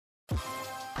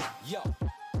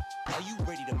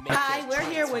Hi, we're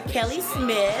here with Kelly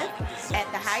Smith at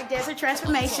the High Desert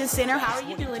Transformation Center. How are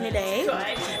you doing today?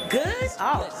 Good.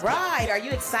 All right. Are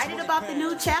you excited about the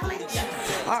new challenge?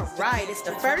 All right. It's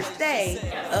the first day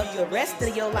of the rest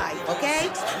of your life,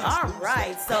 okay? All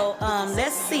right. So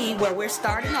let's see where we're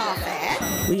starting off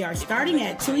at. We are starting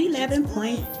at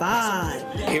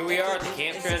 211.5. Here we are at the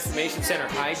Camp Transformation Center,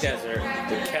 High Desert,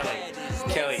 with Kelly.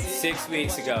 Kelly, 6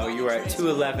 weeks ago, you were at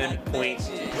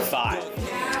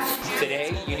 211.5.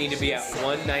 Today, you need to be at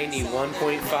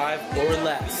 191.5 or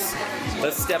less.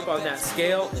 Let's step on that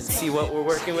scale and see what we're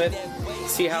working with.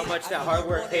 See how much that hard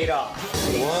work paid off.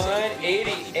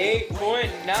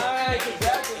 188.9.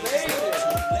 Congratulations!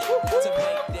 To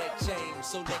make that change,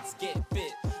 so let's get